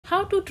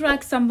How to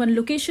track someone's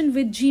location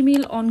with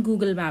Gmail on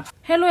Google Maps.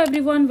 Hello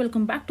everyone,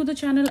 welcome back to the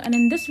channel, and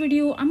in this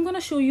video I'm going to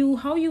show you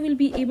how you will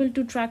be able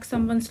to track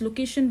someone's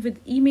location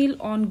with email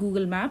on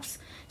Google Maps.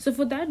 So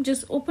for that,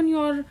 just open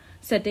your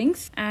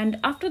settings and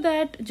after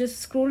that just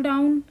scroll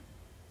down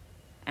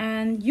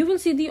and you will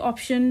see the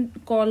option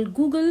called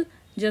Google.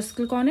 Just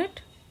click on it.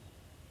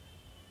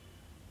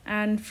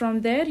 And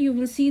from there you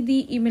will see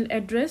the email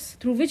address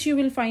through which you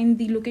will find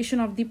the location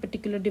of the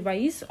particular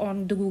device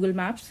on the Google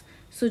Maps.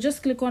 So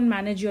just click on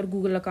manage your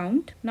Google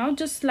account. Now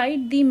just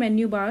slide the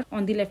menu bar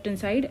on the left hand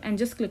side and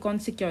just click on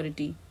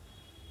security.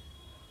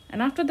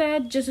 And after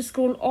that just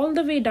scroll all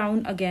the way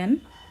down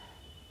again.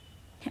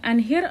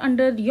 And here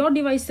under your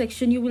device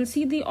section you will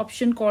see the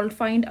option called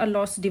find a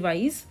lost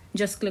device.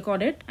 Just click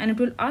on it and it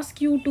will ask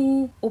you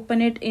to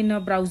open it in a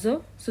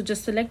browser. So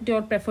just select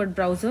your preferred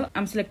browser.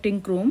 I'm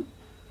selecting Chrome.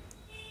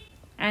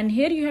 And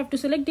here you have to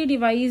select the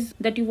device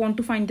that you want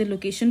to find the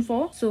location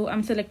for. So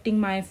I'm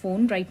selecting my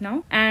phone right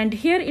now. And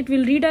here it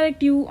will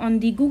redirect you on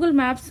the Google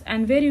Maps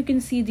and where you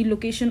can see the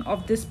location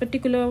of this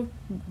particular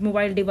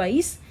mobile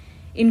device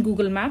in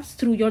Google Maps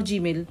through your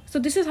Gmail. So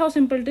this is how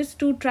simple it is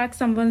to track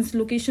someone's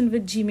location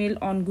with Gmail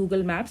on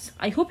Google Maps.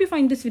 I hope you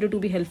find this video to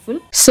be helpful.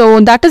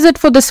 So that is it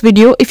for this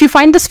video. If you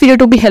find this video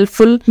to be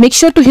helpful, make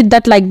sure to hit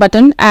that like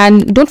button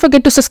and don't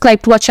forget to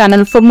subscribe to our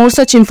channel for more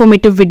such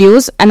informative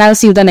videos, and I'll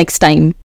see you the next time.